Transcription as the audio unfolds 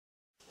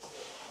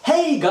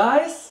Hey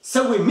guys!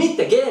 So we meet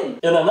again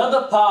in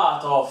another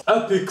part of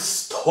Epic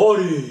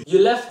Story. You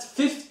left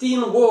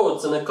 15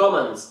 words in the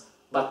comments,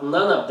 but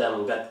none of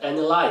them got any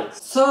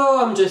likes.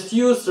 So I'm just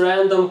used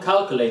random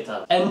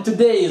calculator. And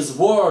today's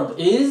word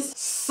is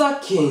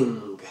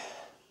sucking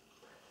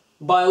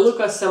by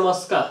Lucas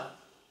Semoska.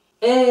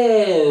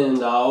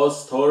 And our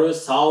story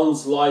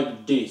sounds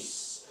like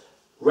this.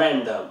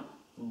 Random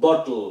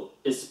bottle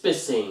is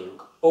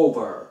pissing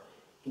over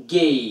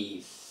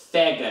gay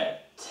faggot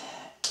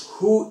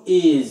who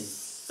is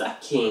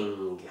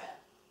sucking.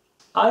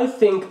 I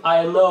think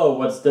I know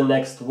what's the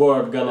next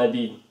word gonna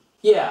be.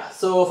 Yeah,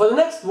 so for the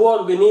next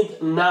word we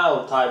need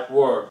noun type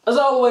word. As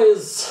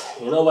always,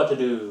 you know what to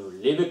do.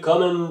 Leave a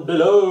comment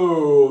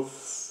below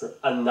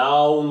a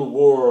noun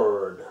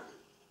word.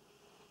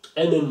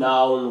 Any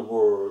noun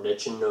word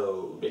that you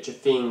know, that you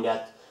think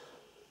that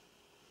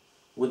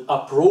would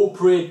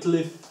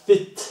appropriately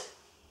fit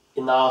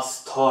in our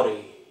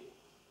story.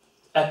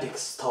 Epic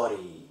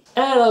story.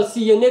 And I'll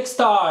see you next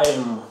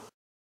time.